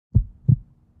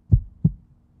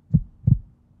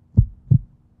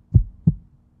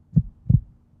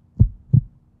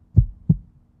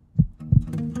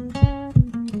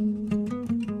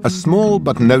A small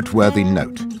but noteworthy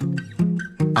note.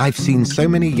 I've seen so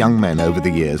many young men over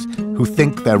the years who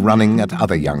think they're running at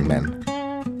other young men.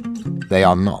 They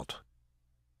are not.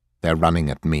 They're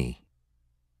running at me.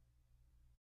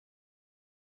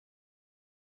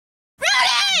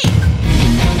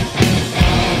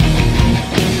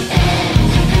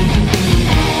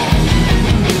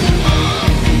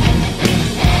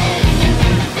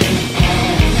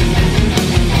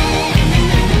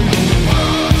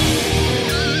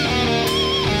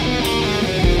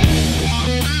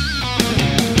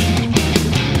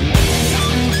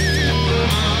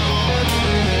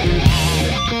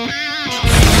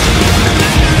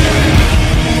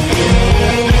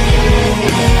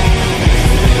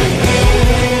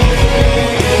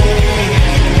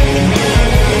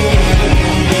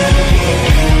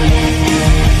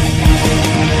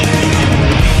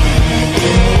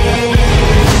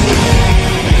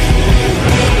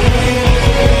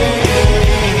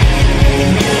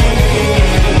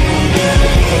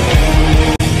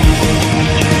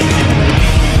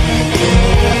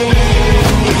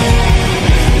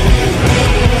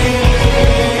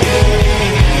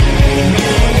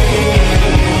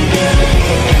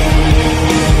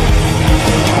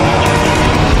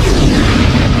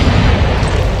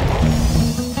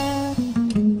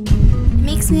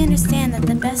 Me understand that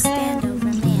the best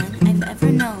standover man I've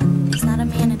ever known is not a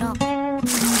man at all.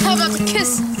 How about the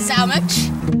kiss, sandwich?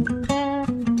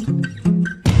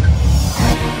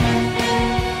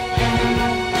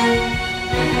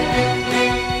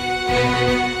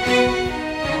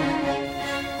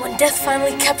 When death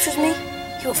finally captures me,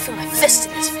 he will feel my fist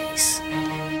in his face.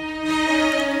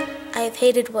 I have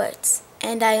hated words,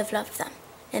 and I have loved them,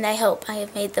 and I hope I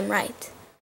have made them right.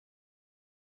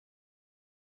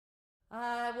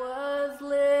 I was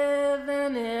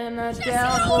living in a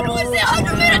devil town.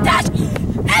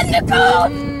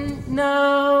 Didn't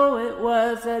know it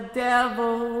was a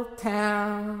devil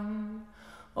town.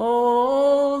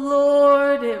 Oh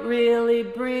Lord, it really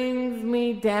brings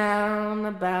me down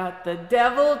about the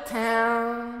devil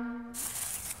town.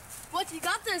 What you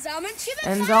got there, Zalman?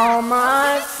 And all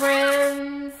my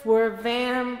friends were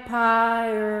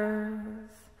vampires.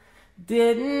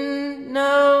 Didn't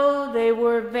know they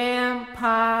were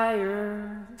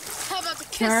vampires. How about the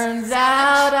kiss? Turns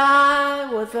out I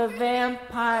was a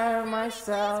vampire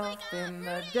myself in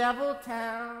the devil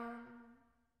town.